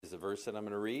is the verse that I'm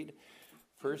going to read.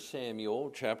 1 Samuel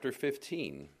chapter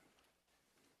 15.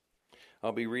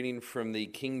 I'll be reading from the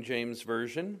King James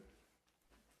Version.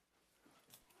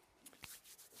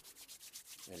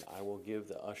 And I will give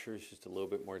the ushers just a little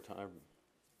bit more time.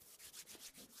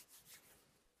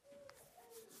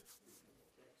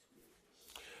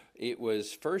 It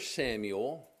was 1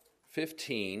 Samuel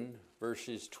 15,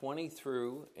 verses 20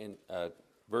 through and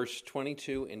verse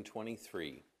 22 and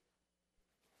 23.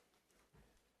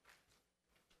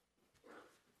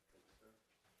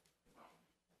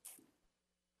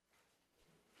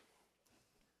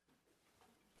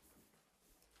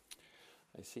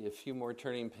 I see a few more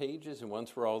turning pages, and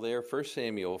once we're all there, 1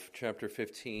 Samuel chapter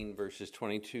 15, verses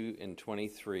 22 and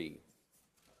 23.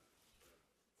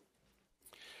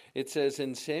 It says,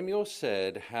 "And Samuel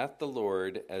said, hath the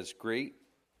Lord as great..."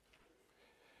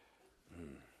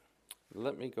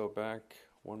 Let me go back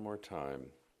one more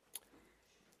time.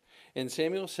 "And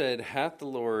Samuel said, hath the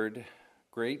Lord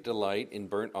great delight in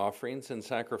burnt offerings and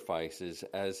sacrifices,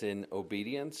 as in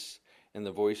obedience and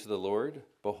the voice of the Lord?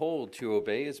 Behold, to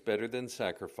obey is better than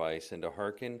sacrifice, and to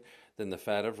hearken than the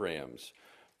fat of rams.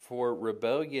 For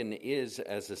rebellion is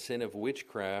as the sin of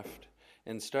witchcraft,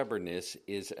 and stubbornness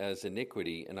is as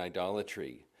iniquity and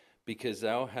idolatry. Because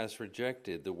thou hast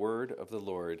rejected the word of the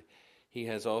Lord, he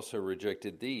has also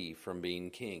rejected thee from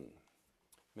being king."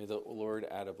 May the Lord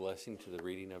add a blessing to the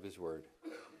reading of his word.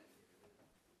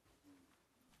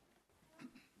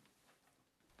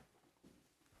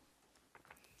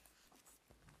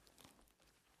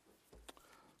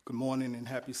 Good morning and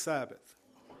happy Sabbath.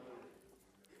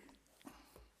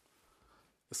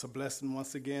 It's a blessing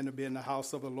once again to be in the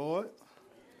house of the Lord.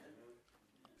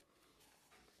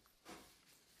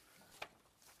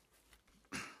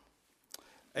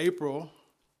 April,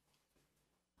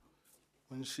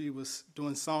 when she was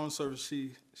doing song service,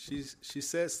 she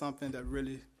said something that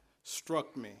really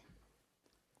struck me.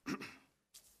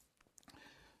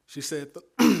 She said,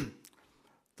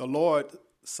 the Lord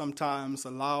sometimes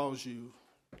allows you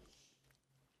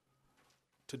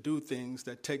to do things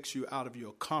that takes you out of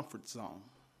your comfort zone.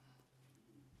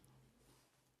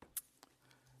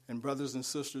 And brothers and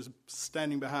sisters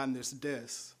standing behind this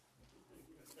desk,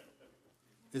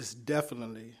 is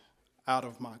definitely out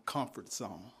of my comfort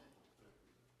zone.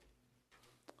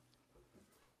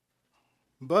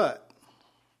 But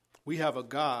we have a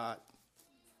God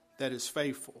that is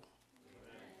faithful.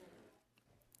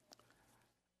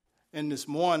 And this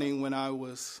morning when I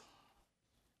was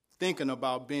thinking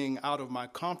about being out of my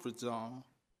comfort zone,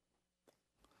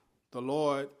 the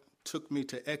Lord took me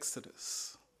to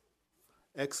Exodus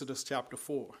chapter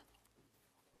 4.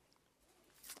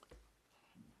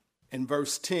 In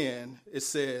verse 10, it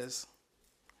says,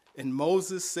 "And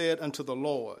Moses said unto the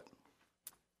Lord,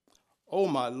 O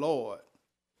my Lord,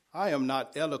 I am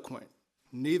not eloquent,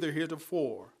 neither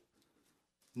heretofore,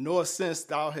 nor since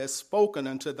thou hast spoken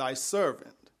unto thy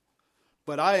servant,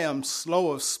 but I am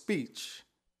slow of speech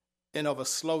and of a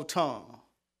slow tongue.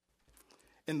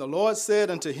 And the Lord said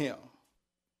unto him,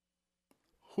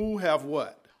 Who have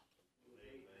what?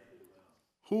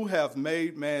 Who have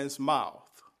made man's mouth?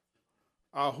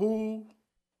 Or who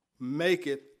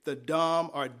maketh the dumb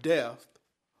or deaf,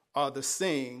 or the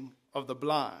seeing of the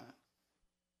blind?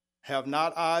 Have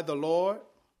not I the Lord?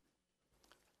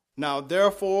 Now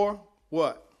therefore,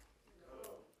 what?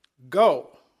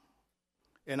 Go,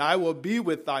 and I will be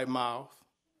with thy mouth,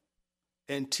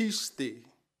 and teach thee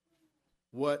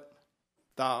what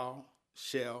thou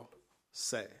shalt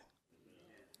say."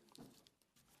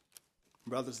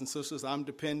 Brothers and sisters, I'm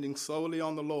depending solely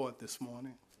on the Lord this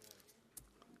morning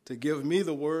to give me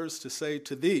the words to say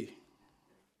to thee.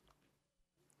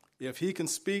 If he can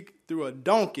speak through a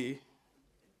donkey,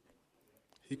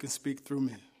 he can speak through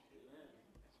me.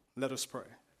 Let us pray.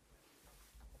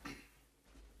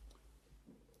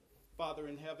 Father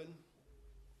in heaven,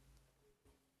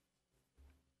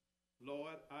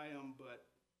 Lord, I am but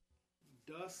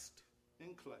dust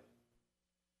and clay.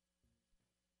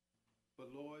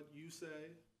 But Lord, you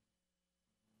say,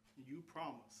 you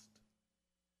promised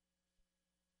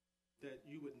that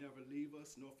you would never leave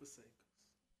us nor forsake us.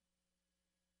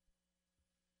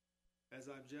 As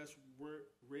I've just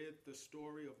read the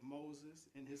story of Moses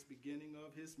in his beginning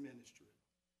of his ministry,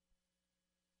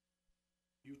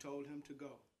 you told him to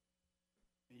go,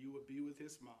 and you would be with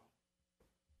his mouth.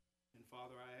 And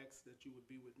Father, I ask that you would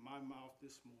be with my mouth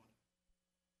this morning,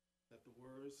 that the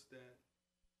words that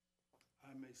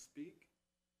I may speak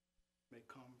may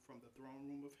come from the throne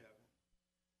room of heaven,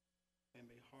 and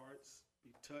may hearts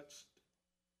be touched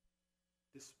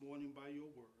this morning by your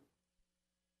word.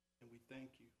 And we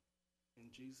thank you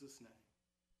in Jesus' name.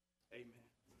 Amen.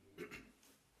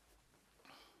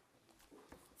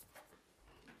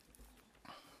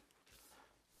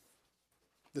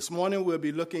 This morning we'll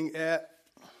be looking at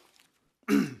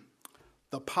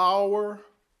the power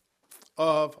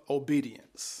of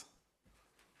obedience.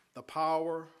 The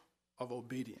power of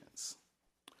obedience.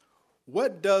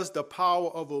 What does the power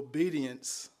of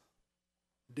obedience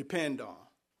depend on?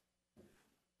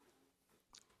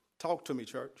 Talk to me,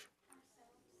 church.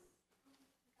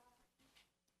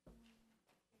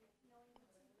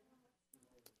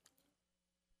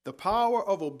 The power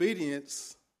of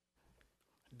obedience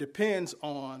depends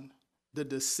on the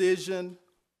decision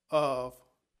of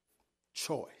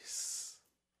choice.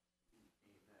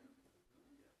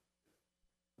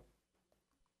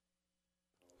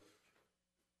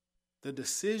 The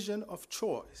decision of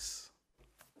choice.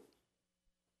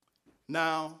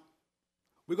 Now,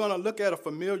 we're going to look at a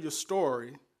familiar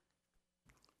story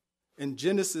in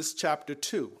Genesis chapter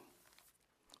 2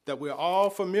 that we're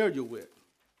all familiar with.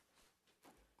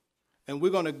 And we're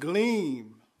going to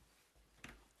glean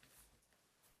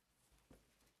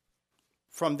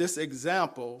from this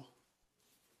example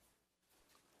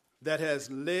that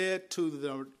has led to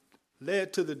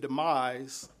the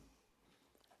demise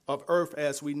of earth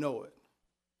as we know it.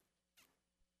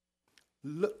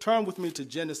 Turn with me to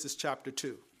Genesis chapter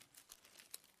 2.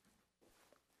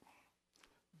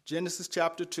 Genesis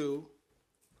chapter 2,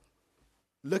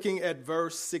 looking at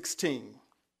verse 16.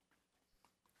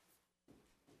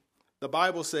 The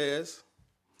Bible says,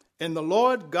 "And the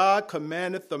Lord God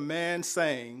commandeth the man,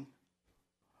 saying,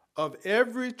 Of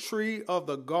every tree of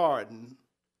the garden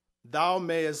thou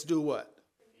mayest do what?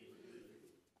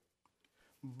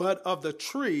 But of the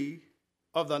tree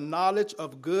of the knowledge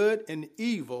of good and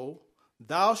evil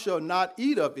thou shalt not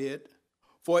eat of it,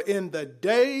 for in the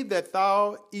day that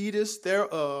thou eatest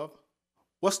thereof,"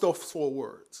 what's those 4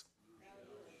 words?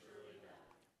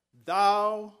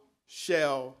 Thou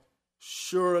shalt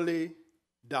surely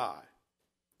die.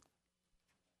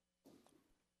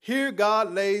 Here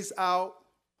God lays out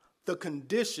the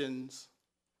conditions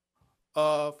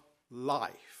of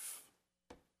life.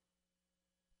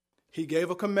 He gave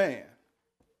a command.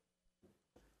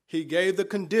 He gave the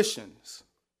conditions.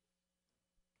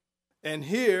 And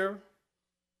here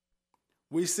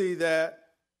we see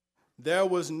that there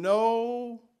was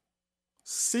no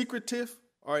secretive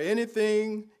or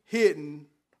anything hidden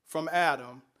from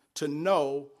Adam to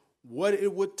know what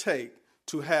it would take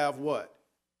to have what?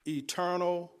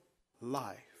 Eternal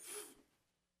life.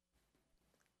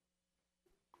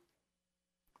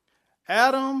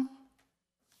 Adam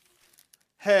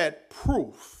had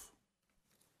proof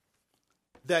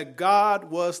that God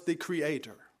was the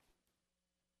creator.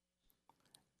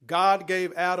 God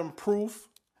gave Adam proof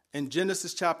in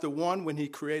Genesis chapter 1 when he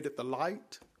created the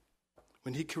light,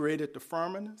 when he created the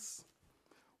firmaments,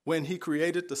 when he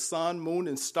created the sun, moon,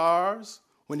 and stars,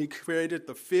 when he created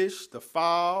the fish, the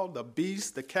fowl, the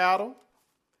beast, the cattle.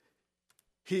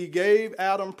 He gave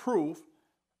Adam proof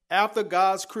after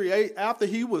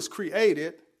he was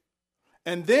created,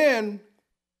 and then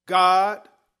God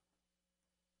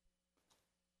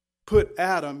put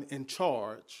Adam in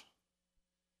charge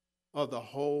of the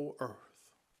whole earth.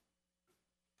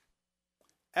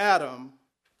 Adam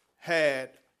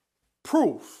had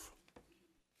proof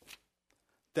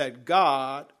that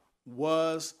God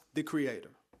was the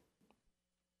creator.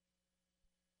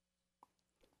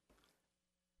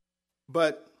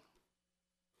 But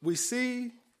we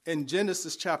see in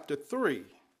Genesis chapter 3,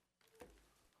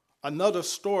 another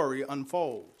story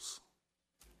unfolds.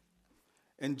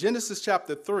 In Genesis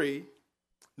chapter 3,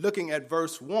 looking at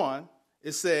verse 1,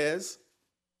 it says,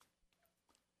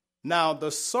 "Now the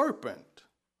serpent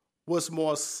was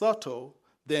more subtle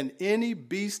than any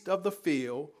beast of the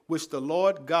field which the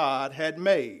Lord God had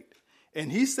made.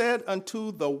 And he said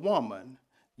unto the woman,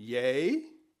 Yea,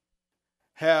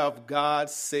 have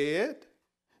God said,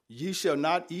 Ye shall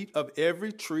not eat of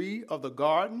every tree of the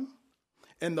garden?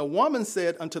 And the woman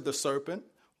said unto the serpent,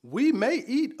 We may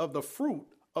eat of the fruit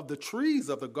of the trees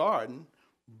of the garden,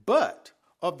 but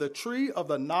of the tree of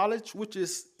the knowledge which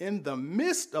is in the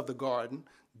midst of the garden,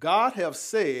 God hath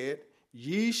said,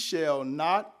 Ye shall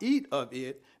not eat of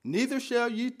it, neither shall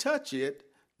ye touch it,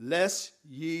 lest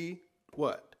ye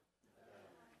what?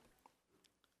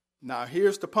 Now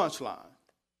here's the punchline.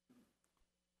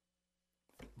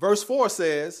 Verse 4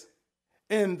 says,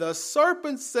 And the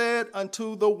serpent said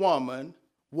unto the woman,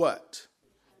 what?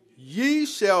 Ye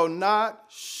shall not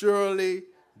surely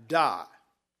die.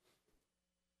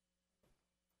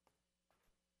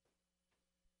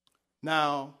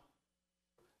 Now,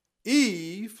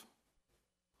 Eve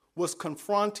was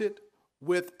confronted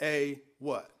with a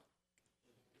what?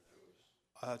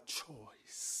 A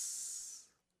choice.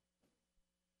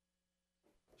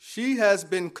 She has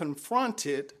been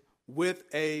confronted with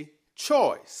a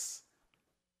choice.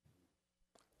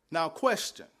 Now,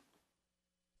 question.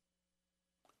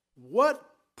 What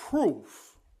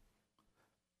proof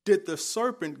did the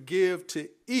serpent give to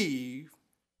Eve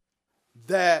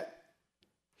that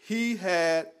he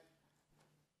had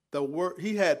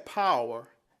power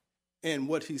in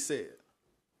what he said?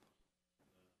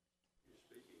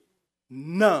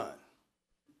 None.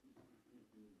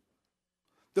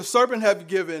 The serpent had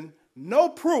given no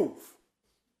proof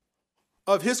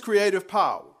of his creative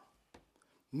power,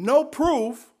 no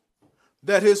proof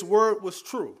that his word was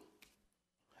true.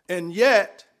 And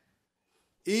yet,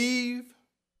 Eve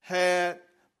had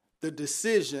the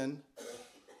decision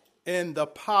and the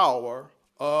power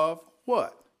of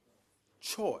what?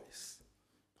 Choice.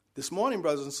 This morning,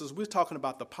 brothers and sisters, we're talking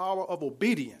about the power of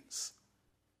obedience.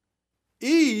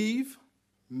 Eve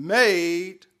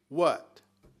made what?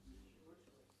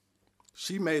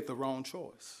 She made the wrong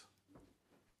choice.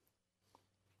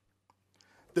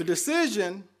 The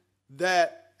decision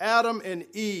that Adam and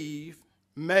Eve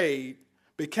made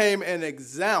became an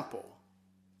example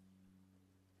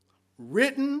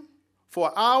written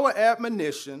for our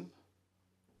admonition,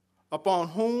 upon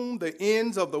whom the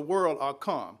ends of the world are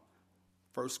come.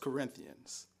 1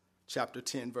 Corinthians chapter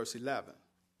 10, verse 11.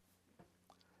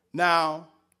 Now,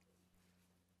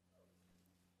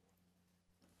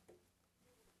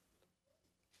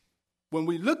 when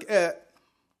we look at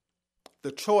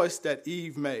the choice that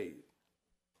Eve made,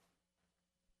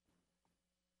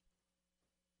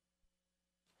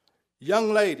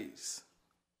 young ladies,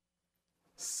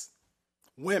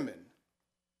 women,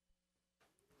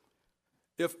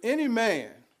 if any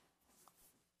man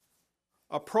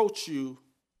approach you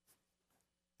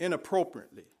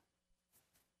inappropriately,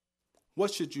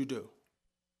 what should you do?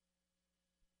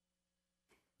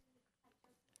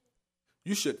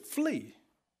 You should flee.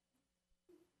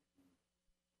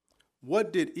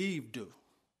 What did Eve do?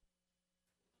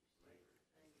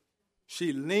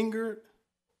 She lingered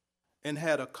and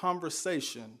had a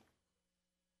conversation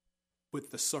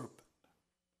with the serpent.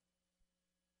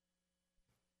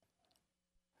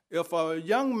 If a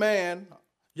young man,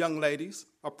 young ladies,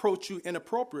 approach you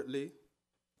inappropriately,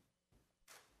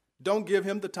 don't give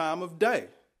him the time of day.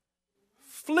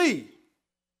 Flee.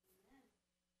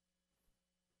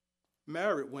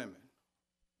 Married women,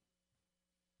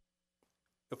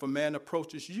 if a man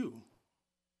approaches you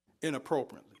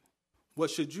inappropriately,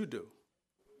 what should you do?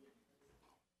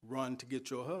 Run to get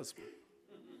your husband.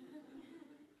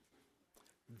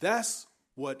 That's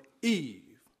what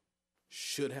Eve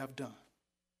should have done.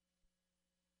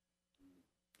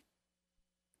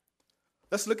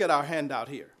 Let's look at our handout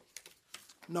here.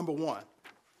 Number 1.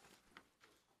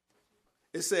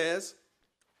 It says,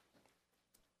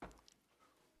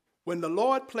 when the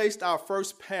Lord placed our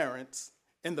first parents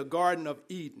in the Garden of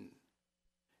Eden,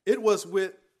 it was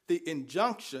with the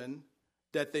injunction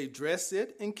that they dress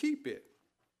it and keep it.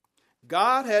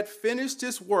 God had finished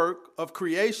his work of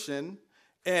creation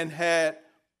and had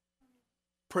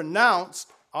pronounced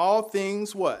all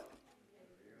things what?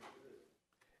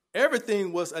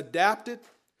 Everything was adapted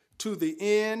to the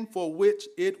end for which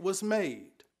it was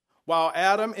made. While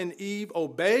Adam and Eve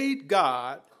obeyed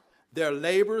God, their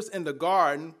labors in the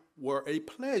garden were a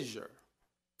pleasure.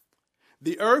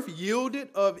 The earth yielded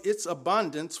of its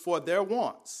abundance for their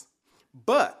wants.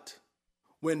 But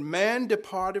when man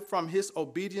departed from his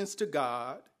obedience to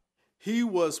God, he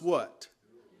was what?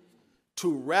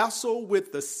 To wrestle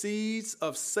with the seeds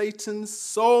of Satan's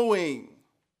sowing,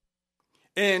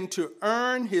 and to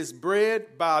earn his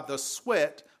bread by the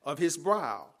sweat of his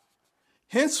brow.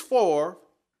 Henceforth,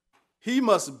 he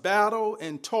must battle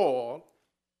and toil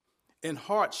in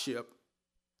hardship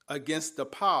against the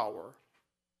power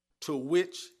to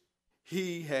which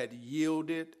he had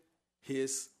yielded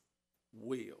his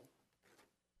will.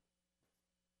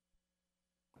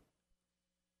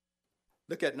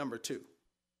 Look at number 2.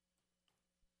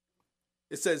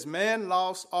 It says, man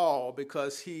lost all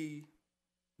because he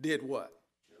did what?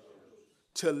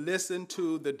 To listen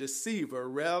to the deceiver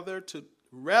rather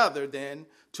than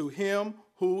to him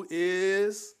who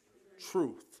is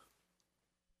truth.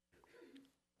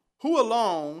 Who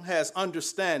alone has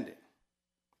understanding?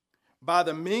 By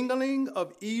the mingling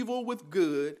of evil with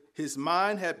good, his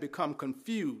mind had become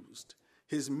confused,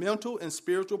 his mental and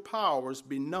spiritual powers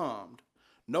benumbed.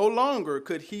 No longer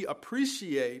could he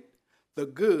appreciate the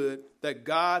good that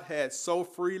God had so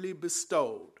freely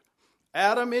bestowed.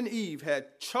 Adam and Eve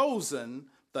had chosen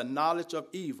the knowledge of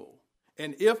evil,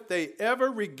 and if they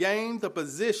ever regained the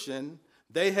position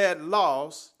they had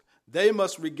lost, they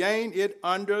must regain it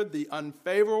under the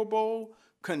unfavorable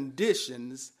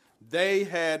conditions they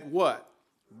had what?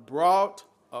 Brought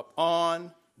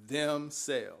upon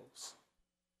themselves.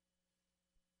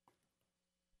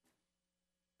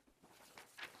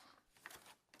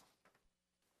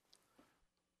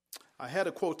 I had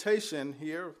a quotation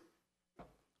here.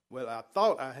 Well, I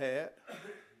thought I had.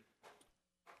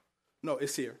 No,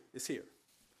 it's here. It's here.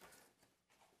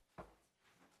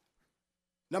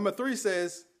 Number 3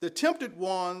 says, the tempted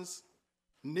ones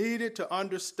needed to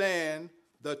understand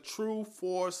the true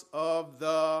force of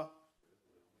the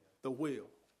will.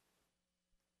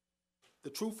 The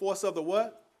true force of the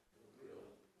what?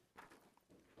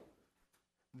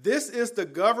 This is the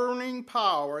governing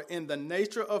power in the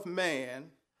nature of man,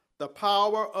 the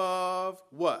power of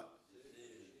what?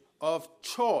 Of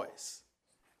choice.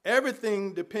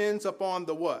 Everything depends upon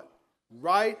the what?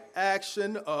 Right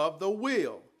action of the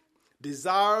will.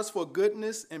 Desires for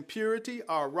goodness and purity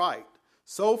are right,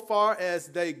 so far as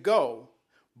they go.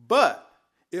 But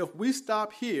if we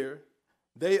stop here,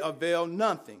 they avail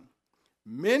nothing.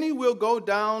 Many will go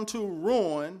down to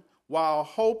ruin while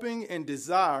hoping and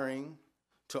desiring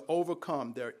to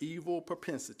overcome their evil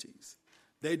propensities.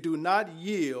 They do not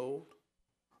yield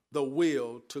the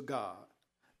will to God.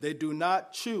 They do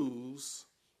not choose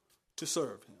to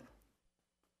serve him.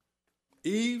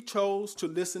 Eve chose to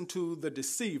listen to the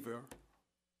deceiver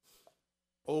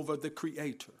over the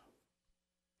creator.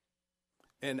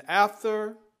 And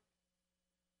after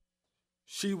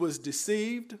she was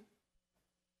deceived,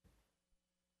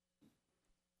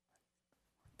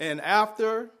 and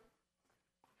after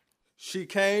she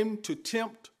came to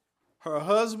tempt her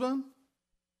husband,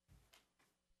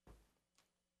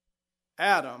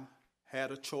 Adam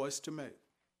had a choice to make.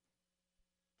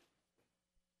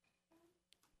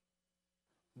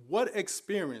 What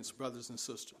experience, brothers and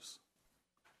sisters,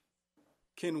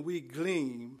 can we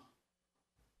glean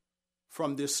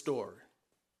from this story?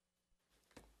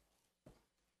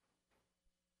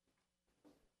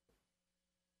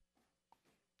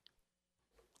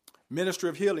 Ministry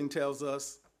of Healing tells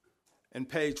us in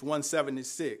page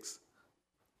 176,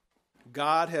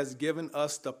 God has given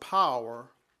us the power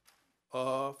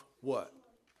of what?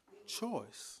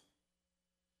 Choice.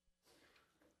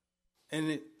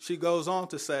 And she goes on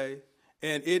to say,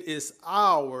 and it is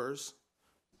ours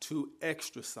to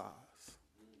exercise.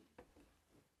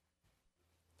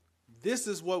 This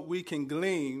is what we can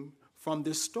glean from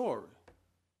this story,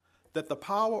 that the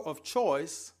power of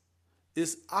choice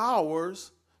is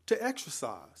ours to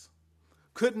exercise.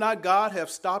 Could not God have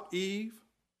stopped Eve?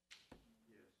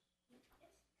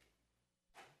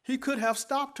 He could have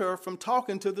stopped her from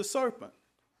talking to the serpent.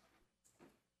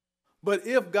 But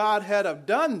if God had have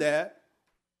done that,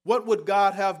 what would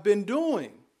God have been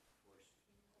doing?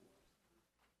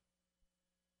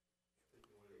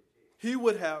 He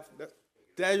would have,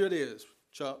 there it is,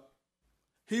 Chuck.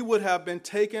 He would have been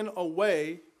taken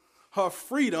away her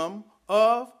freedom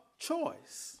of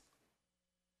choice.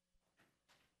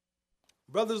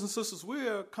 Brothers and sisters, we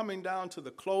are coming down to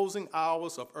the closing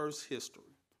hours of Earth's history.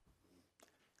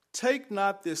 Take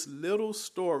not this little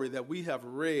story that we have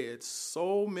read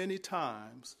so many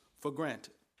times for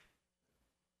granted.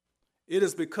 It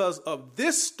is because of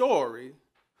this story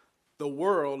the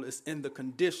world is in the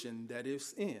condition that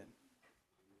it's in.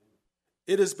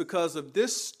 It is because of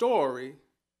this story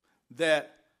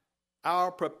that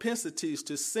our propensities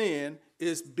to sin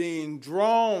is being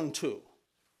drawn to.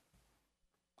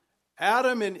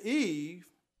 Adam and Eve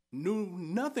knew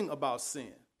nothing about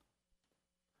sin.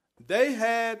 They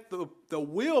had the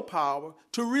willpower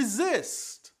to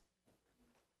resist.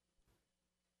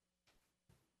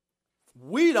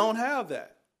 We don't have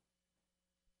that.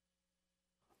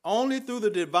 Only through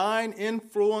the divine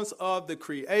influence of the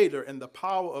Creator and the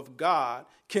power of God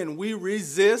can we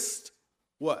resist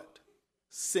what?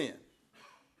 Sin.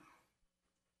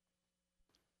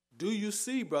 Do you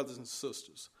see, brothers and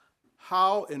sisters,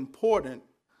 how important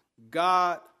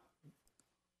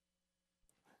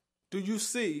do you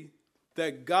see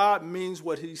that God means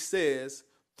what he says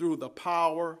through the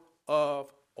power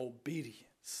of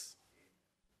obedience?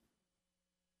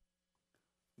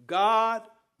 God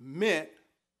meant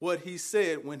what he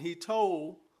said when he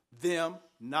told them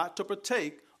not to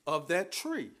partake of that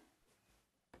tree.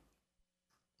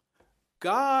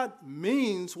 God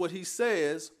means what he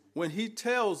says when he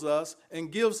tells us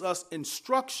and gives us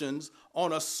instructions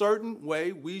on a certain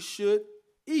way we should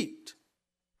eat.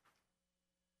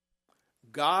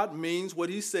 God means what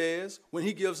he says when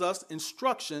he gives us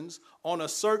instructions on a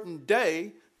certain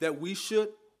day that we should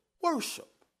worship.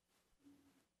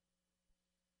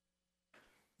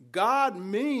 God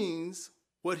means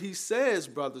what he says,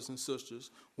 brothers and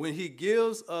sisters, when he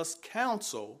gives us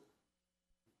counsel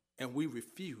and we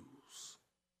refuse.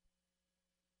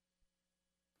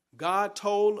 God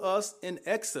told us in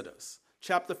Exodus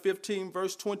chapter 15,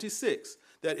 verse 26,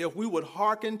 that if we would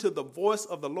hearken to the voice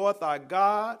of the Lord thy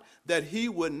God, that he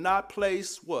would not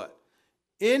place what?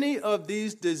 Any of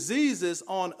these diseases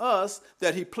on us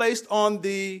that he placed on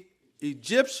the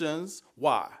Egyptians.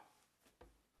 Why?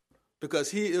 Because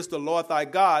he is the Lord thy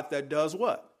God that does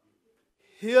what?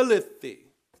 Healeth thee.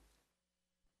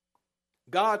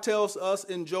 God tells us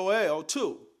in Joel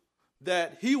 2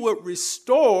 that he would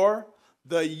restore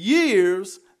the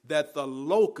years that the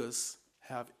locusts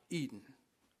have eaten.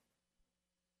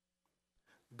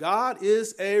 God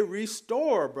is a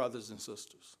restorer, brothers and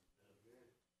sisters.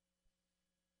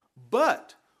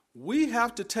 But we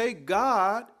have to take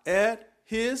God at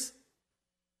his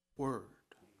word.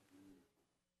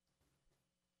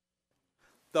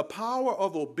 The power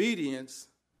of obedience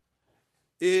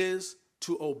is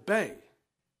to obey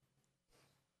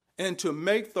and to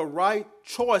make the right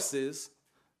choices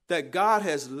that God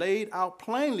has laid out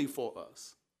plainly for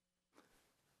us.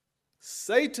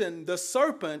 Satan, the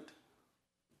serpent,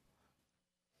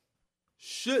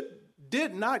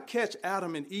 did not catch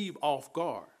Adam and Eve off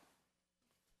guard.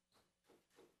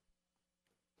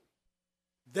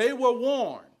 They were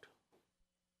warned,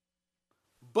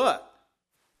 but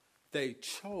they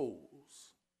chose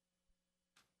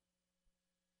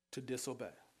to disobey.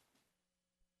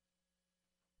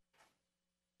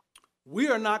 We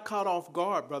are not caught off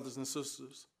guard, brothers and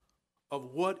sisters,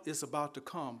 of what is about to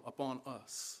come upon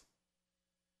us.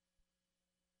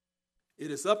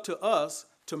 It is up to us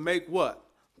to make what?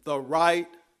 The right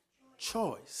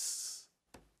choice.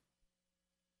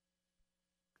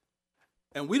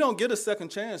 And we don't get a second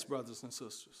chance, brothers and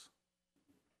sisters.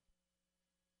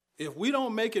 If we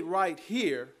don't make it right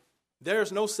here,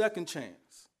 there's no second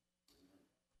chance.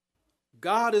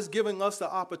 God is giving us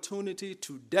the opportunity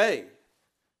today.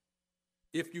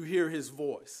 If you hear his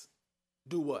voice,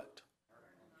 do what?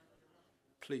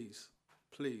 Please,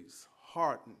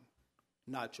 harden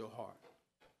not your heart.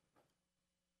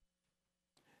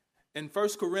 In 1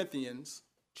 Corinthians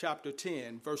chapter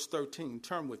 10, verse 13,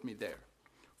 turn with me there.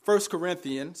 1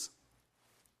 Corinthians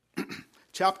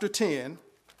chapter 10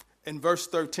 and verse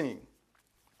 13.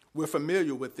 We're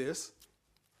familiar with this.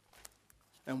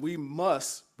 And we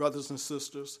must, brothers and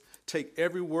sisters, take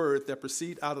every word that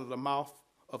proceeds out of the mouth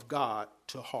of God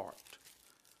to heart.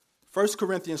 1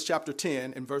 Corinthians chapter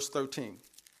 10 and verse 13.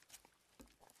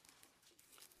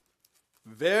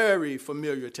 Very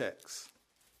familiar text.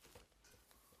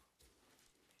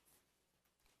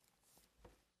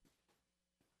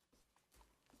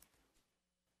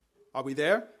 Are we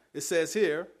there? It says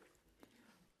here,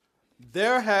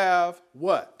 there have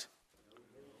what?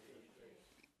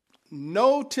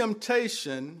 No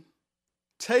temptation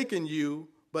taken you,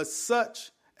 but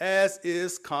such as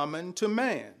is common to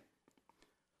man.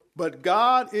 But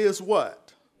God is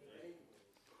what?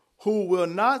 Who will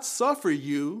not suffer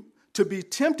you to be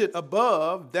tempted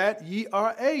above that ye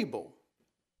are able,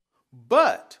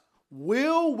 but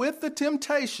will with the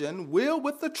temptation, will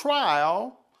with the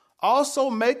trial, also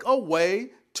make a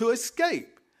way to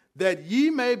escape, that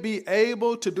ye may be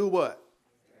able to do what?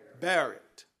 Bear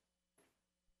it.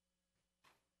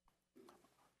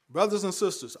 Brothers and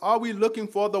sisters, are we looking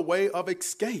for the way of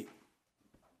escape?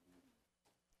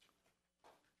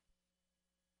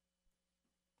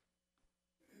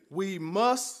 We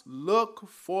must look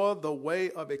for the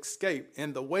way of escape,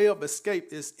 and the way of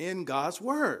escape is in God's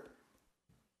word.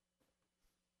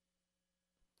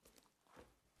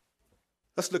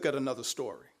 Let's look at another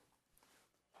story.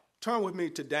 Turn with me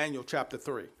to Daniel chapter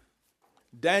 3.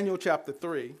 Daniel chapter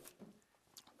 3,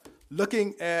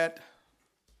 looking at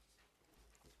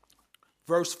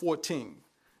verse 14.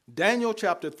 Daniel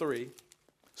chapter 3,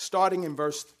 starting in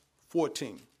verse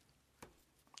 14.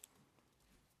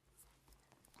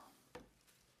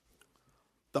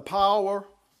 The power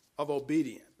of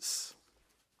obedience.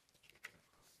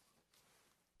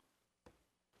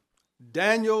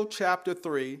 Daniel chapter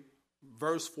 3,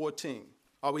 verse 14.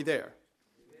 Are we there?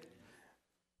 Amen.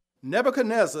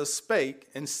 Nebuchadnezzar spake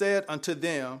and said unto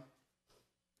them,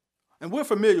 and we're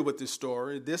familiar with this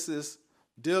story. This is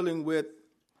dealing with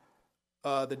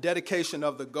the dedication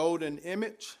of the golden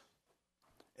image,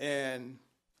 and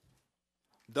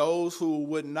those who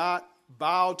would not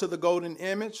bow to the golden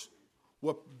image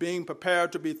were being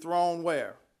prepared to be thrown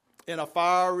where? In a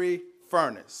fiery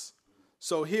furnace.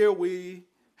 So here we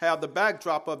have the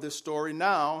backdrop of this story.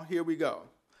 Now, here we go.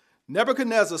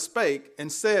 Nebuchadnezzar spake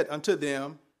and said unto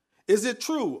them, Is it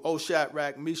true, O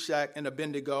Shadrach, Meshach, and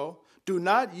Abednego? Do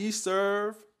not ye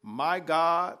serve my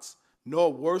gods,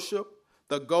 nor worship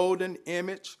the golden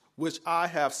image which I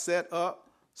have set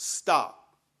up?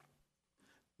 Stop.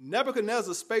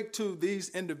 Nebuchadnezzar spake to these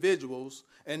individuals,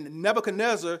 and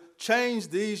Nebuchadnezzar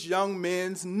changed these young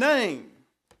men's name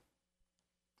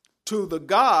to the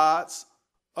gods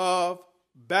of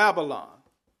Babylon.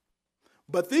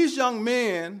 But these young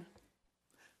men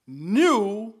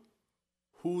knew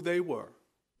who they were,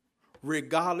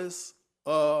 regardless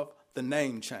of the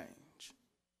name change.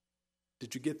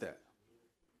 Did you get that?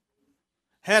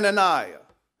 Hananiah,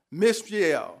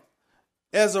 Mishael,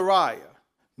 Azariah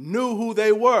knew who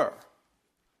they were.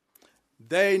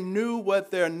 They knew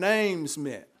what their names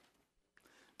meant.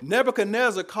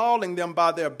 Nebuchadnezzar, calling them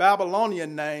by their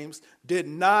Babylonian names, did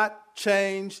not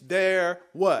change their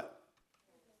what?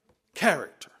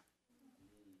 Character.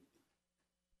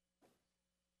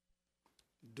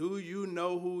 Do you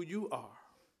know who you are?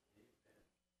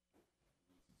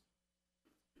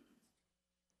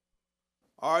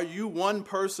 Are you one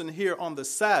person here on the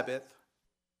Sabbath,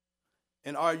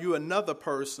 and are you another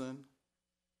person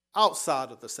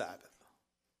outside of the Sabbath?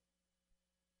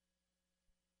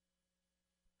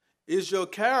 Is your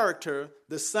character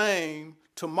the same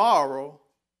tomorrow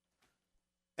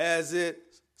as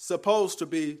it's supposed to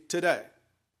be today?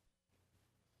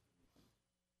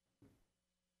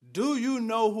 Do you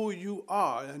know who you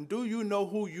are, and do you know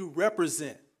who you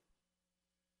represent?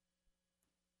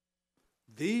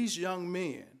 These young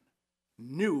men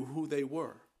knew who they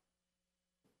were.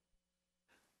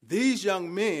 These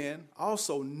young men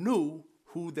also knew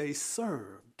who they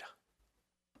served.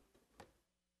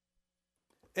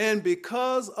 And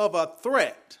because of a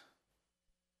threat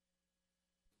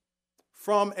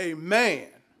from a man,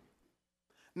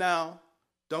 now,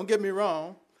 don't get me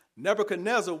wrong,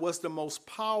 Nebuchadnezzar was the most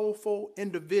powerful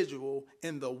individual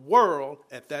in the world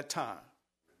at that time.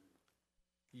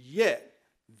 Yet,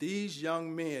 these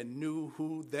young men knew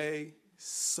who they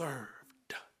served.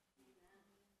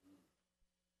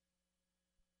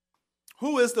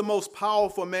 Who is the most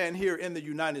powerful man here in the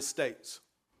United States?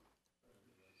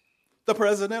 The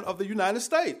President of the United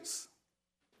States.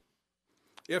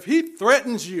 If he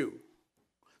threatens you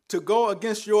to go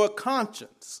against your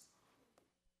conscience,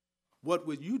 what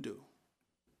would you do?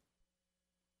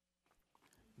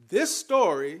 This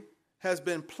story has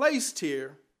been placed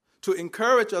here to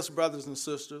encourage us, brothers and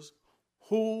sisters,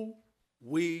 who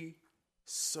we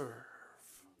serve.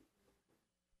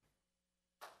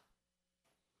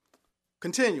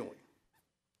 Continuing.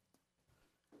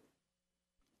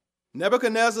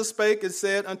 Nebuchadnezzar spake and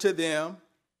said unto them,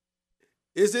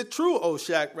 Is it true, O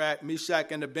Shadrach,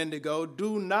 Meshach, and Abednego,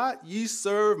 do not ye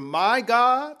serve my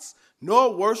gods,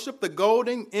 nor worship the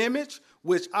golden image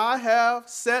which I have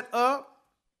set up?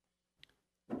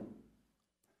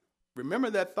 Remember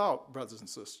that thought, brothers and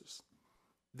sisters,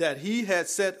 that he had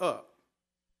set up.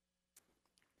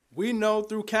 We know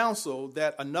through counsel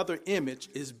that another image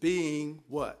is being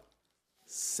what?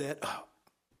 Set up.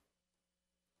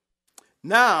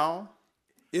 Now,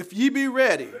 if ye be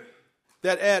ready,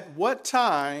 that at what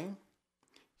time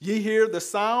ye hear the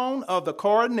sound of the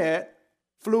cornet,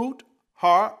 flute,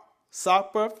 harp,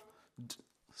 psalter,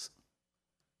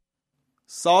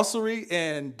 sorcery,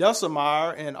 and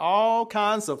dulcimer, and all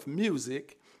kinds of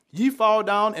music, ye fall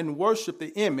down and worship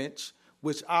the image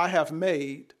which I have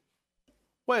made.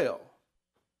 Well,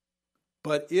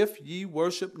 but if ye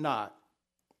worship not,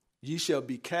 ye shall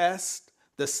be cast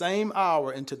the same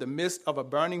hour into the midst of a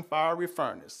burning fiery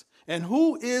furnace. And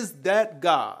who is that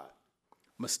God?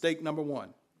 Mistake number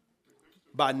one,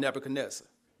 by Nebuchadnezzar.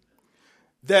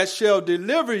 That shall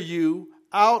deliver you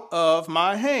out of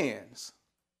my hands.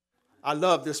 I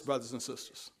love this, brothers and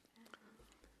sisters.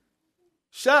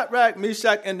 Shadrach,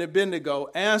 Meshach, and Abednego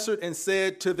answered and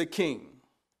said to the king,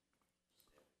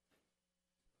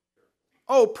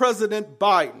 Oh, President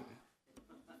Biden,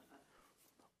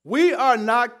 we are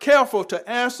not careful to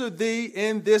answer thee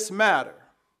in this matter.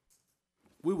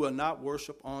 We will not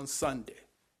worship on Sunday.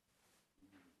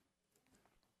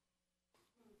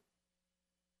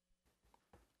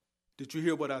 Did you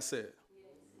hear what I said?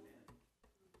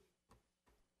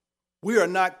 We are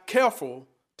not careful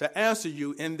to answer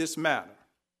you in this matter.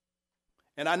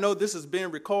 And I know this is being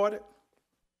recorded.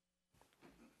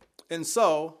 And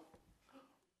so,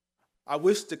 I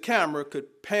wish the camera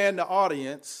could pan the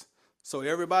audience so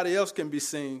everybody else can be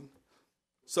seen.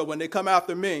 So when they come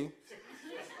after me,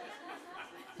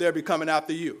 they'll be coming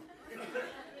after you.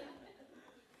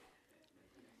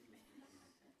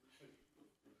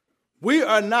 We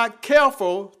are not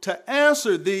careful to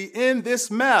answer thee in this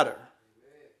matter.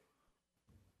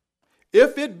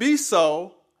 If it be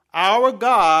so, our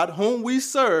God, whom we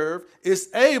serve, is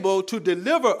able to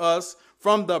deliver us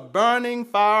from the burning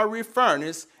fiery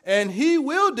furnace, and he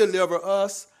will deliver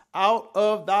us out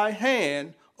of thy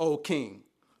hand, O king.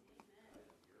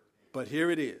 But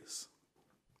here it is.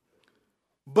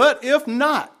 But if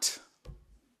not,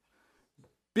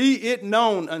 be it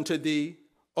known unto thee,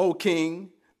 O king,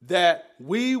 that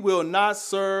we will not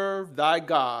serve thy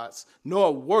gods,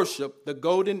 nor worship the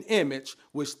golden image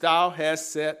which thou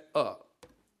hast set up.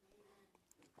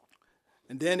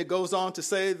 And then it goes on to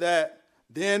say that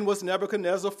then was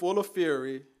Nebuchadnezzar full of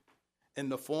fury, and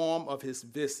the form of his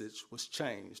visage was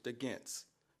changed against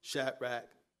Shadrach,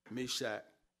 Meshach,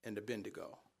 and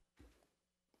Abednego.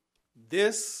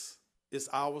 This is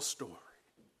our story.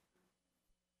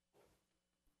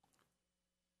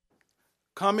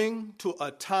 Coming to a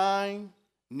time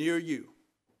near you.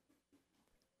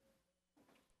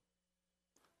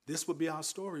 This would be our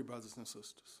story, brothers and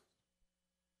sisters.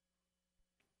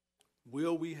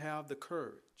 Will we have the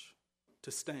courage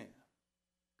to stand?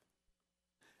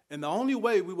 And the only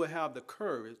way we will have the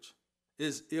courage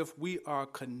is if we are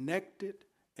connected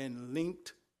and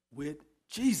linked with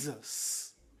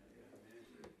Jesus.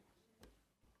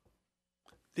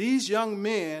 These young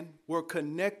men were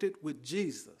connected with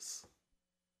Jesus.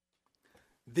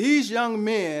 These young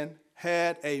men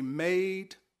had a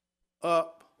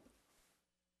made-up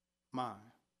mind.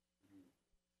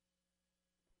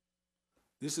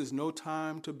 This is no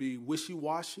time to be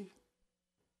wishy-washy.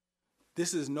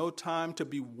 This is no time to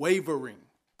be wavering.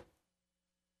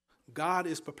 God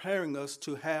is preparing us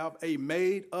to have a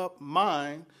made-up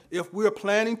mind if we're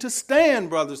planning to stand,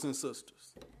 brothers and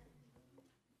sisters.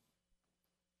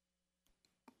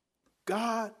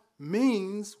 God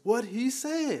means what he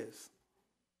says.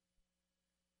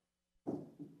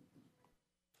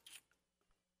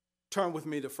 Turn with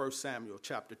me to 1 Samuel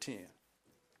chapter 10.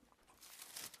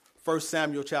 1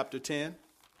 Samuel chapter 10.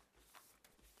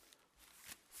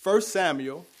 1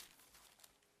 Samuel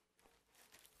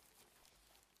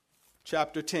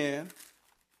chapter 10.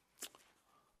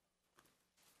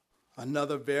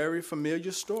 Another very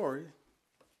familiar story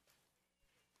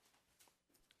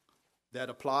that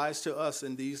applies to us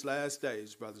in these last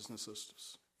days, brothers and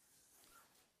sisters.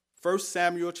 1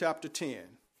 Samuel chapter 10,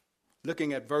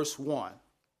 looking at verse 1.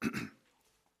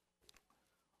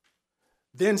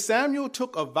 Then Samuel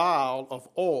took a vial of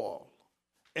oil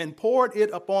and poured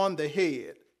it upon the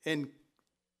head, and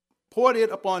poured it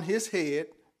upon his head,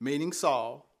 meaning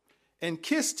Saul, and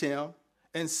kissed him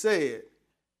and said,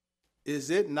 Is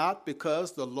it not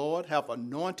because the Lord hath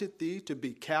anointed thee to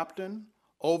be captain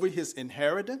over his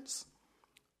inheritance?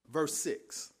 Verse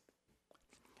 6.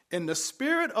 And the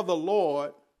Spirit of the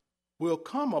Lord will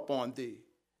come upon thee,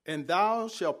 and thou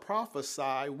shalt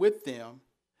prophesy with them,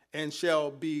 and shall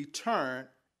be turned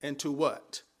into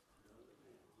what?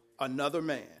 Another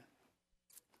man.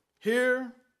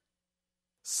 Here,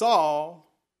 Saul,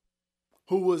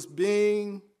 who was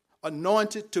being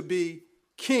anointed to be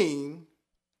king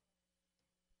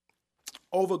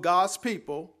over God's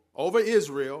people, over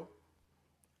Israel,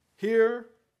 here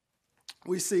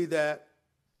we see that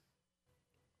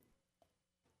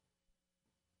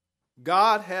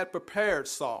God had prepared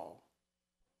Saul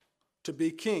to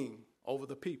be king over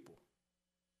the people.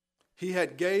 He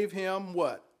had gave him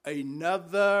what?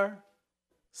 Another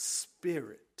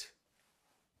spirit.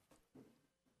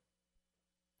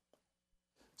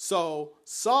 So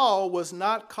Saul was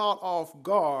not caught off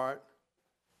guard.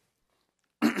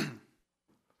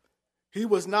 He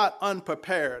was not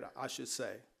unprepared, I should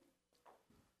say,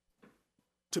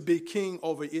 to be king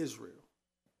over Israel,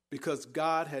 because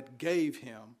God had gave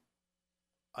him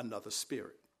another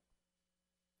spirit.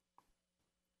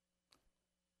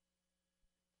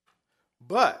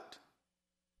 But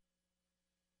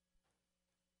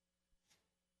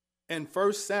in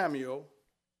 1 Samuel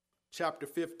chapter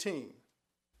 15,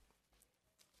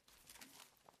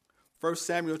 1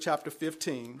 Samuel chapter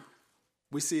 15,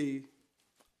 we see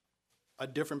a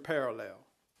different parallel.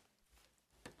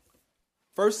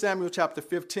 1 Samuel chapter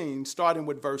 15, starting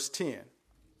with verse 10.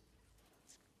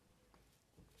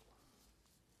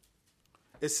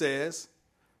 It says,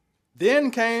 Then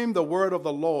came the word of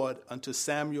the Lord unto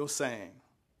Samuel, saying,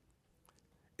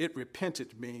 It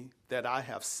repented me that I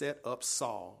have set up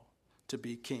Saul to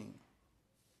be king.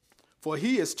 For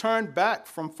he is turned back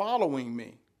from following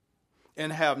me,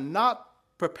 and have not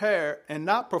prepared and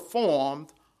not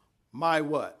performed my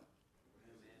what?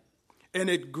 And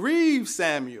it grieved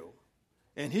Samuel,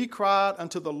 and he cried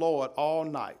unto the Lord all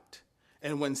night.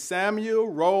 And when Samuel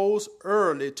rose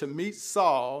early to meet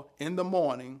Saul in the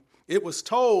morning, it was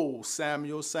told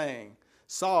Samuel, saying,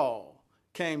 Saul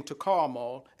came to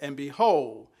Carmel, and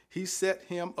behold, he set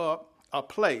him up a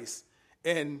place,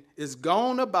 and is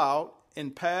gone about,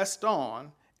 and passed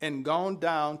on, and gone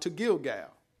down to Gilgal.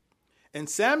 And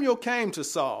Samuel came to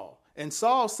Saul, and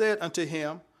Saul said unto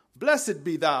him, Blessed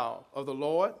be thou of the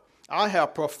Lord. I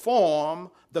have performed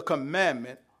the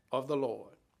commandment of the Lord.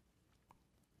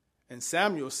 And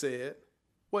Samuel said,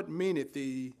 what meaneth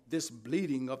this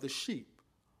bleating of the sheep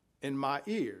in my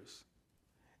ears,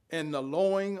 and the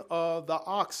lowing of the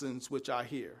oxen which I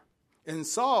hear? And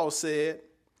Saul said,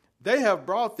 they have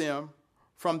brought them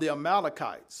from the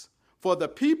Amalekites, for the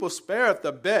people spareth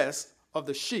the best of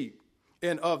the sheep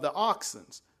and of the oxen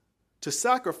to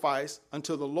sacrifice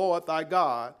unto the Lord thy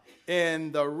God,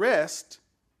 and the rest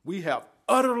we have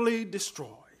utterly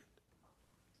destroyed.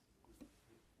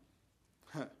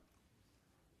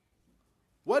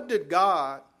 What did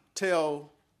God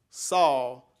tell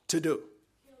Saul to do?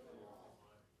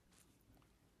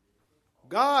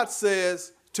 God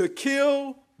says to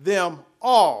kill them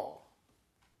all.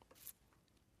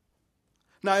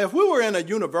 Now, if we were in a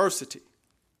university,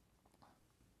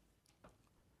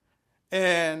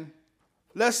 and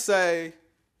let's say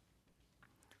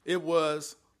it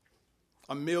was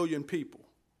 1 million people,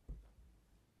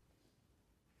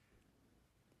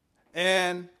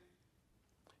 and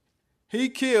he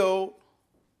killed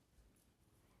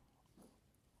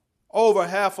over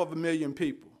 500,000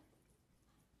 people,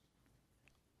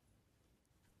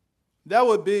 that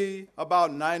would be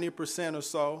about 90% or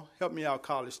so. Help me out,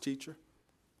 college teacher.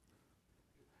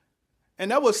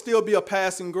 And that would still be a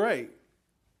passing grade.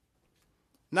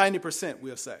 90%,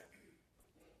 we'll say.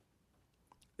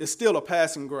 It's still a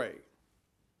passing grade.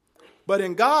 But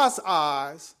in God's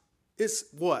eyes, it's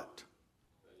what?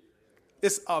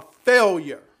 It's a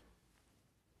failure.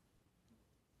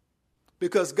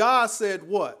 Because God said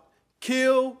what?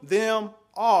 Kill them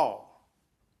all.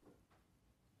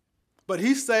 But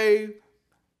he saved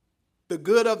the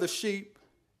good of the sheep,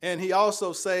 and he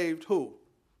also saved who?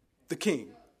 The king.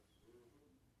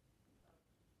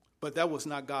 But that was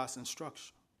not God's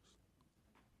instruction.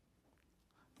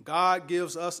 God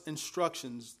gives us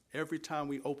instructions every time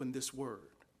we open this word.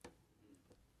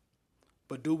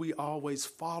 But do we always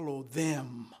follow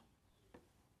them?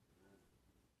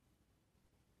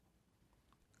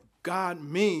 God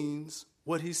means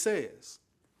what he says.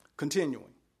 Continuing.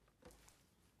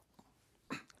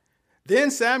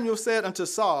 Then Samuel said unto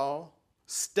Saul,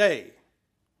 stay,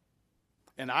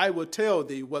 and I will tell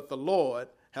thee what the Lord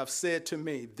hath said to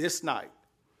me this night.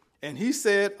 And he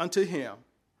said unto him,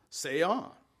 say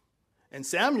on. And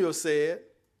Samuel said,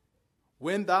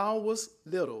 when thou wast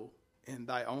little in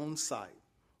thy own sight,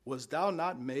 wast thou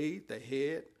not made the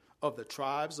head of the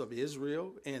tribes of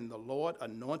Israel, and the Lord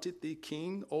anointed thee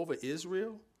king over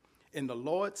Israel? And the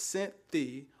Lord sent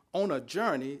thee on a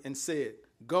journey and said,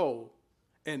 go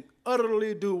and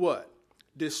utterly do what?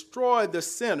 Destroy the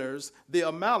sinners, the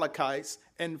Amalekites,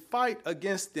 and fight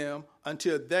against them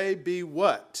until they be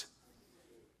what?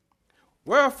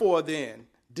 Wherefore then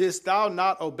didst thou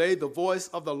not obey the voice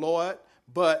of the Lord,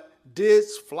 but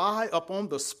didst fly upon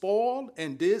the spoil,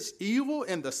 and didst evil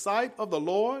in the sight of the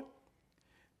Lord?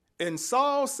 And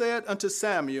Saul said unto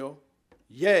Samuel,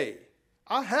 yea,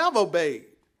 I have obeyed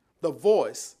the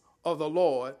voice of the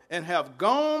Lord, and have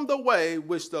gone the way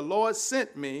which the Lord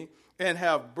sent me, and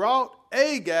have brought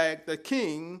Agag the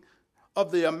king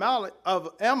of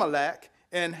Amalek,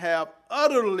 and have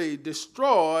utterly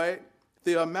destroyed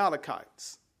the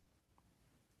Amalekites.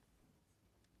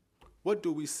 What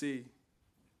do we see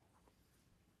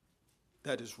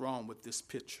that is wrong with this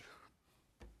picture?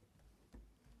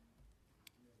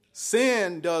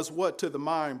 Sin does what to the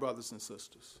mind, brothers and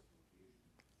sisters?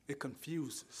 It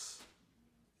confuses.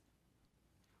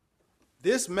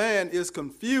 This man is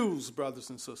confused, brothers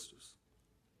and sisters.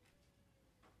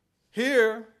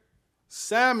 Here,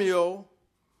 Samuel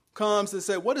comes and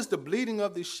says, what is the bleating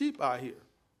of the sheep I hear?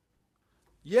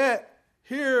 Yet,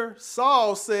 here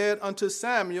Saul said unto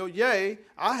Samuel, yea,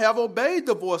 I have obeyed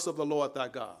the voice of the Lord thy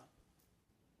God.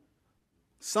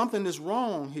 Something is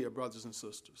wrong here, brothers and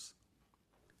sisters.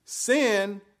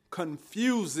 Sin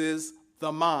confuses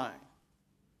the mind.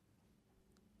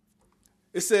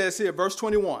 It says here, verse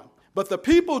 21, but the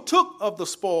people took of the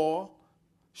spoil,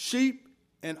 sheep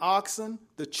and oxen,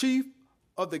 the chief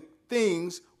of the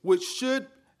things which should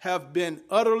have been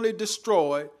utterly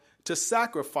destroyed, to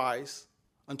sacrifice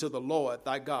unto the Lord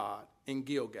thy God in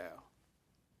Gilgal.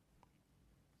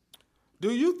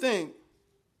 Do you think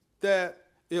that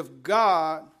if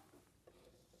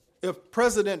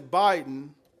President Biden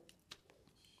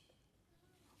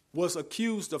was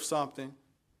accused of something,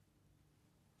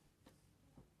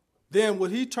 then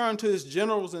would he turn to his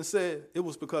generals and say it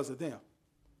was because of them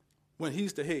when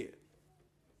he's the head?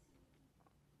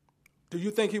 Do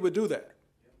you think he would do that?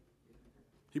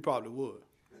 He probably would.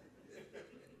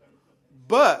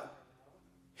 But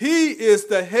he is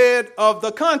the head of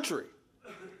the country.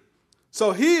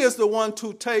 So he is the one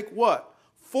to take what?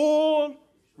 Full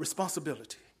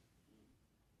responsibility.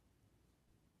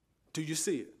 Do you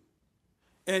see it?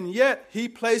 And yet he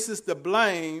places the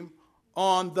blame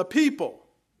on the people.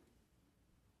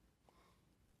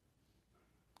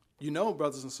 You know,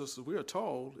 brothers and sisters, we are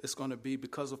told it's going to be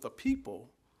because of the people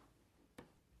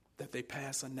that they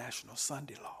pass a national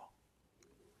Sunday law.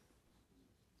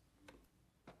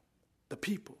 The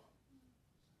people.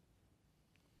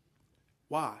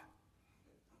 Why?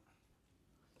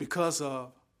 Because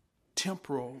of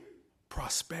temporal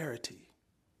prosperity.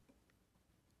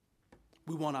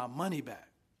 We want our money back.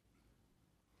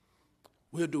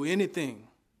 We'll do anything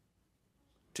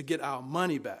to get our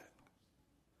money back.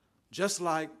 Just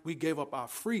like we gave up our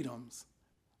freedoms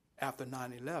after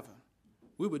 9/11.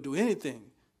 We would do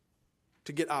anything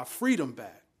to get our freedom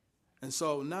back. And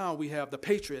so now we have the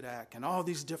Patriot Act and all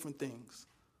these different things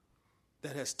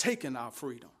that has taken our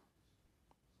freedom.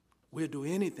 We'll do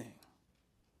anything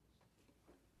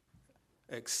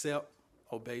except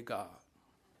obey God.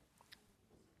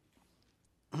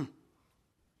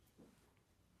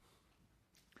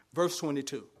 Verse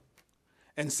 22.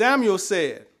 And Samuel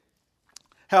said,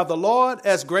 have the Lord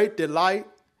as great delight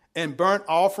in burnt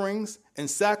offerings and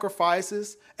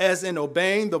sacrifices as in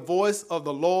obeying the voice of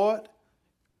the Lord?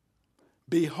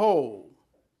 Behold,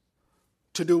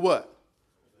 to do what?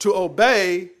 To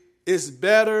obey is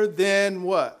better than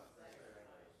what?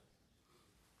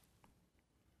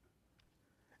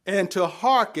 And to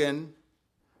hearken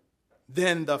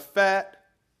than the fat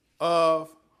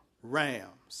of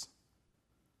rams.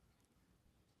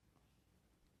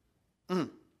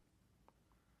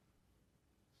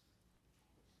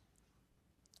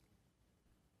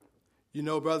 You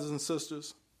know, brothers and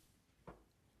sisters,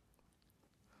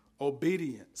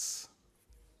 obedience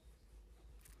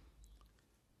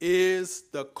is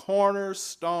the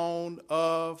cornerstone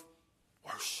of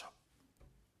worship.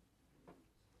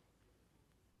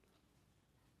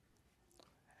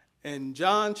 In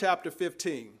John chapter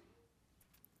 15,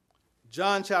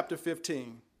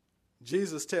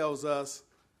 Jesus tells us,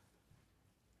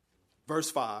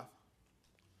 verse 5,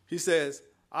 he says,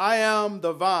 I am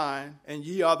the vine, and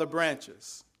ye are the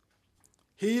branches.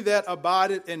 He that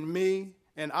abideth in me,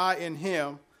 and I in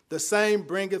him, the same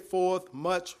bringeth forth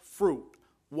much fruit.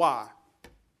 Why?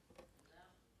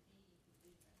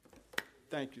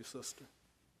 Thank you, sister.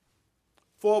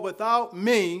 For without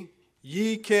me,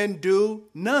 ye can do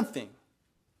nothing.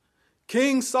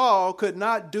 King Saul could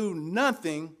not do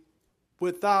nothing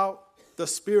without the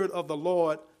Spirit of the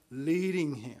Lord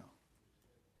leading him.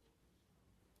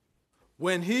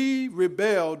 When he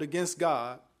rebelled against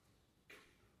God,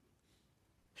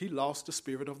 he lost the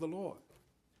Spirit of the Lord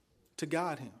to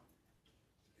guide him.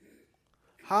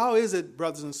 How is it,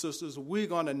 brothers and sisters, we're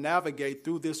going to navigate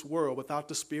through this world without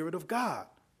the Spirit of God?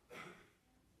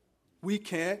 We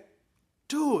can't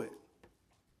do it.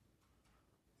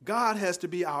 God has to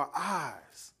be our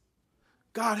eyes.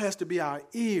 God has to be our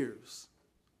ears.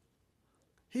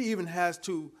 He even has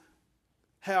to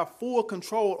have full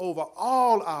control over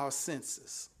all our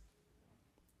senses,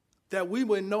 that we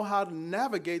would know how to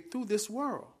navigate through this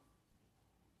world.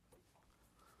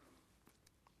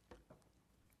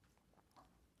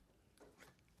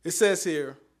 It says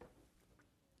here,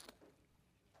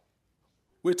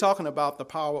 we're talking about the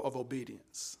power of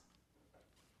obedience.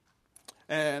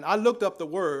 And I looked up the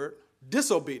word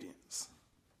disobedience.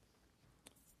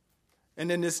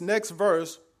 And in this next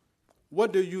verse,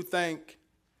 what do you think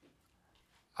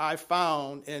I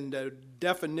found in the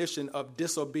definition of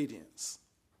disobedience?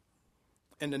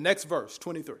 In the next verse,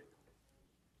 23.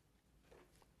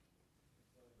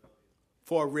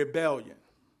 For rebellion.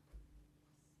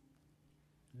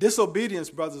 Disobedience,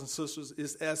 brothers and sisters,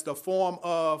 is as the form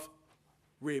of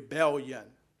rebellion.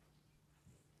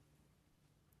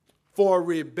 For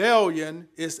rebellion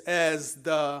is as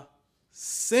the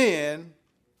sin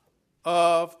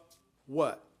of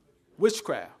what?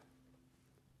 Witchcraft.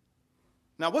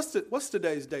 Now, what's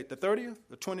today's date? The 30th?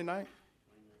 The 29th?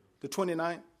 The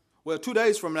 29th? Well, 2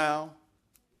 days from now,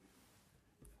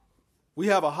 we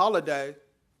have a holiday.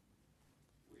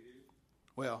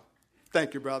 Well,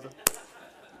 thank you, brother.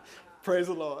 Praise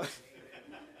the Lord.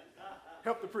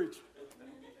 Help the preacher.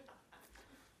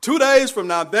 2 days from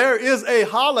now, there is a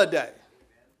holiday.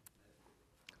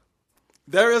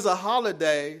 There is a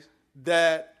holiday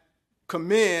that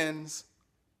commends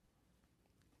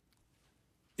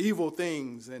evil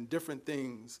things and different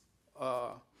things.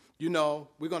 We're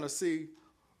going to see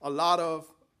a lot of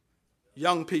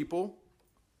young people,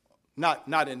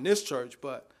 not in this church,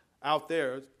 but out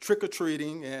there,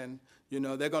 trick-or-treating, and,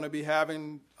 they're going to be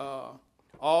having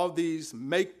all these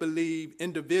make-believe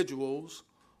individuals,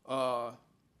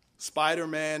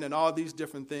 Spider-Man and all these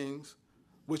different things,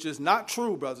 which is not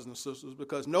true, brothers and sisters,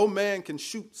 because no man can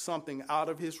shoot something out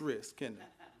of his wrist, can they?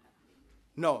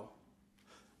 No.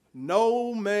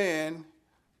 No man,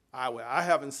 I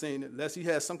haven't seen it, unless he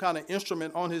has some kind of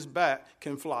instrument on his back,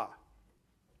 can fly.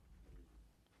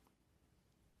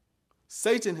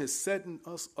 Satan is setting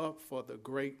us up for the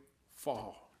great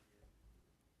fall.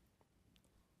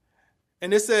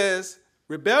 And it says,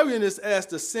 rebellion is as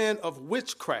the sin of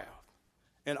witchcraft.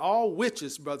 And all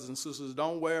witches, brothers and sisters,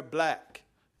 don't wear black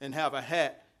and have a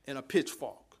hat and a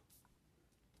pitchfork.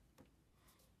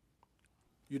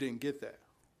 You didn't get that.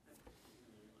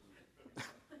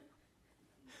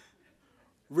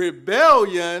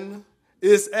 Rebellion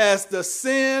is as the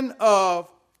sin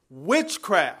of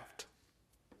witchcraft.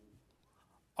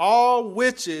 All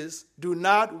witches do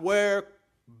not wear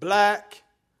black,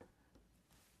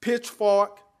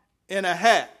 pitchfork, and a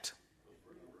hat,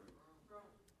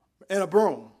 and a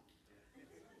broom.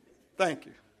 Thank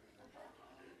you.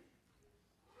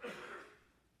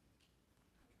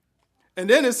 And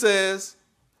then it says,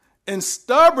 and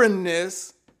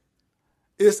stubbornness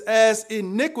is as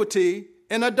iniquity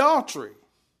and adultery.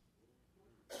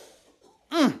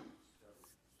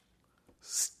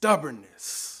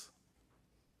 Stubbornness.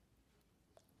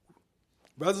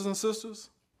 Brothers and sisters,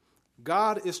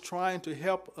 God is trying to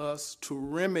help us to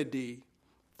remedy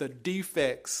the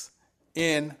defects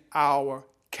in our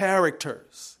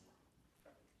characters.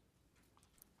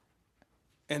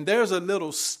 And there's a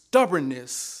little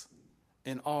stubbornness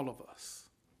in all of us.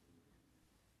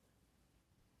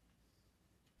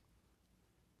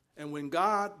 And when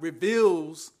God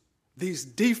reveals these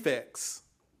defects,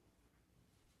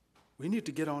 we need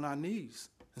to get on our knees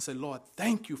and say, Lord,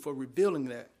 thank you for revealing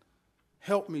that.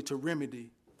 Help me to remedy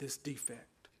this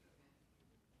defect.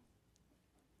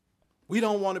 We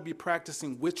don't want to be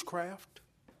practicing witchcraft.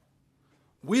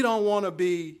 We don't want to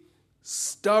be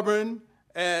stubborn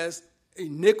as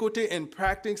iniquity and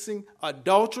practicing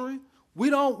adultery. We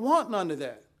don't want none of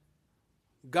that.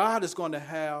 God is going to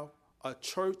have a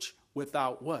church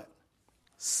without what?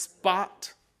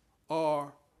 Spot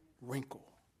or wrinkle.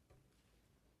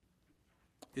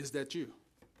 Is that you?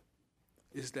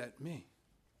 Is that me?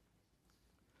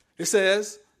 It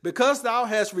says, because thou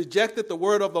hast rejected the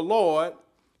word of the Lord,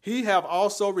 he have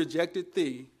also rejected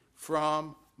thee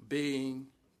from being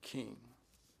king.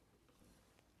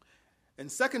 In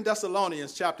 2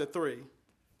 Thessalonians chapter 3,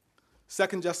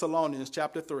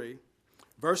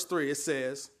 verse 3, it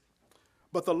says,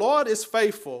 but the Lord is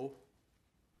faithful,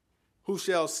 who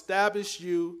shall establish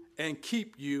you and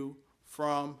keep you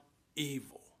from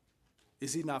evil.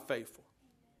 Is he not faithful?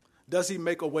 Does he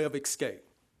make a way of escape?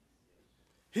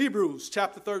 Hebrews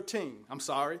chapter 10,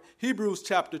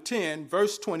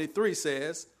 verse 23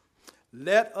 says,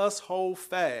 let us hold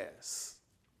fast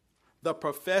the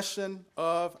profession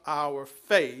of our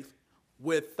faith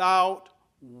without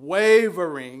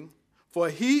wavering, for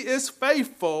he is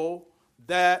faithful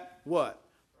that what?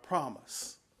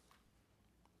 Promise.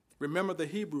 Remember the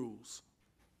Hebrews.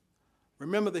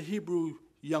 Remember the Hebrew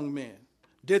young men.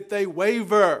 Did they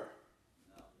waver?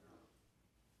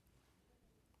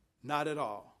 Not at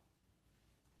all.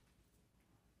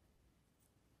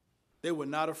 They were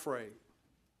not afraid.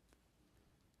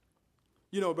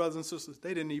 You know, brothers and sisters,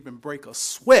 they didn't even break a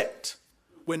sweat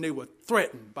when they were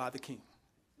threatened by the king.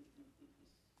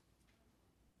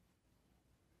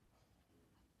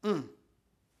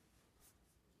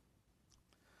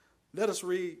 Let us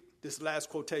read this last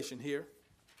quotation here.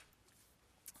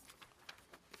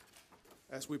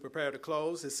 As we prepare to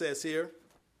close, it says here,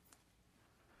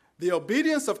 the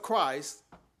obedience of Christ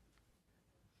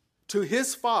to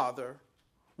his Father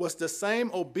was the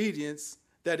same obedience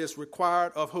that is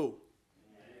required of who?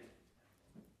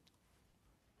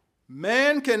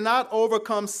 Man cannot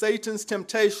overcome Satan's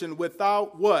temptation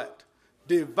without what?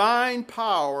 Divine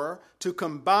power to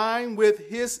combine with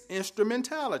his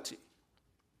instrumentality.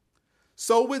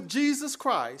 So with Jesus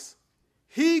Christ,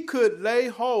 he could lay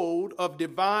hold of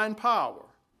divine power.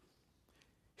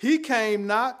 He came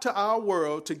not to our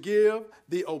world to give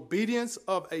the obedience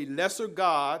of a lesser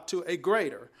God to a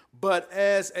greater, but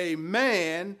as a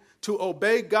man to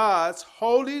obey God's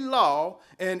holy law,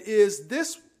 and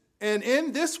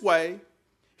in this way,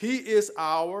 he is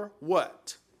our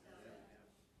what?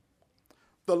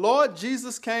 The Lord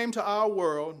Jesus came to our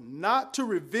world not to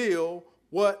reveal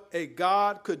what a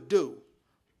God could do,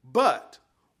 but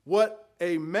what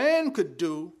a man could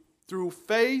do through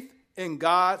faith in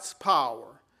God's power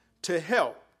to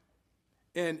help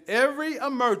in every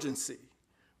emergency.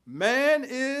 Man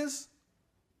is,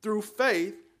 through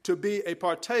faith, to be a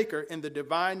partaker in the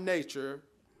divine nature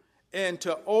and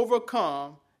to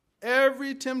overcome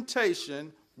every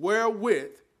temptation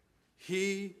wherewith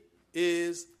he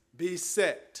is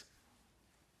beset.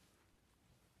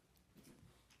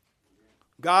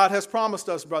 God has promised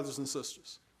us, brothers and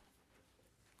sisters.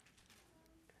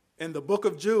 In the book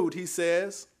of Jude, he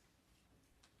says,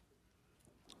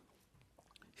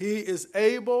 he is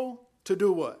able to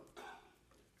do what?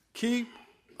 Keep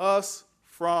us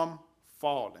from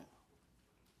falling.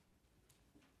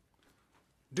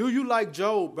 Do you, like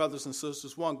Job, brothers and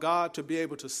sisters, want God to be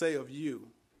able to say of you,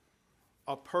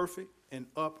 a perfect and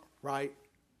upright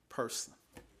person?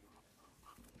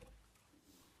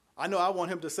 I know I want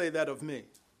him to say that of me.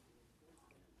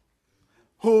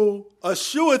 Who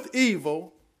escheweth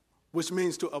evil, which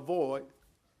means to avoid.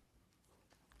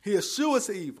 He eschews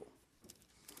evil.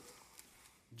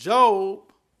 Job,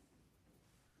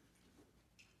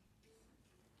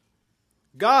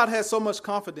 God had so much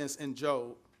confidence in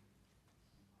Job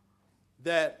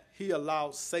that he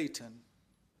allowed Satan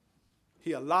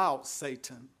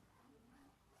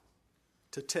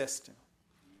to test him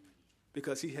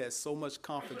because he had so much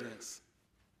confidence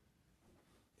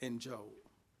in Job.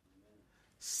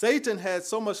 Satan had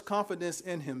so much confidence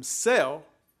in himself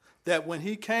that when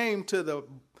he came to the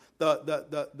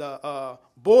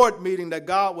board meeting that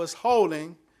God was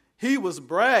holding, he was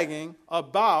bragging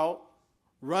about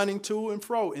running to and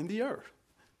fro in the earth.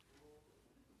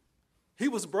 He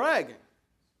was bragging.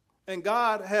 And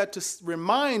God had to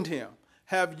remind him,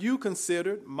 have you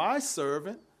considered my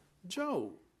servant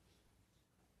Job?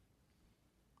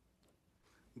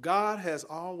 God has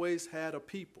always had a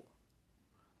people.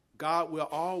 God will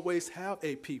always have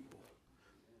a people.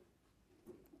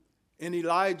 In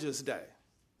Elijah's day,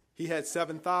 he had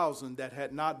 7,000 that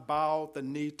had not bowed the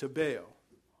knee to Baal.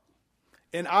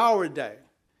 In our day,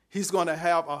 he's going to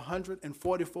have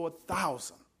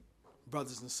 144,000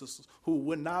 brothers and sisters who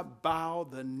would not bow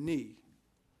the knee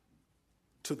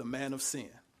to the man of sin.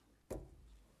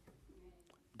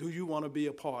 Do you want to be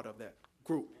a part of that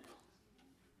group?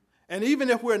 And even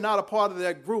if we're not a part of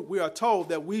that group, we are told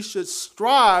that we should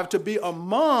strive to be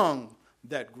among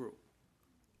that group.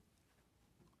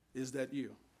 Is that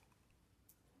you?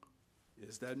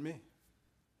 Is that me?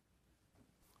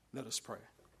 Let us pray.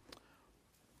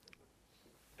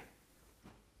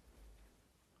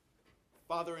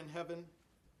 Father in heaven,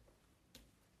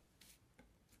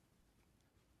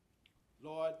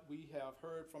 Lord, we have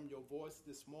heard from your voice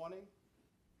this morning.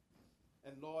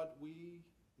 And Lord, we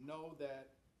know that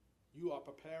you are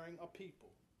preparing a people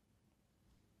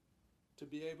to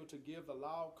be able to give a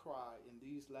loud cry in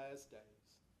these last days.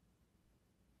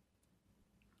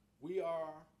 We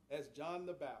are, as John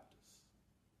the Baptist,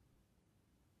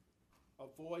 a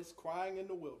voice crying in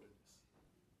the wilderness.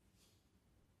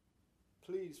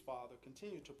 Please, Father,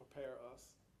 continue to prepare us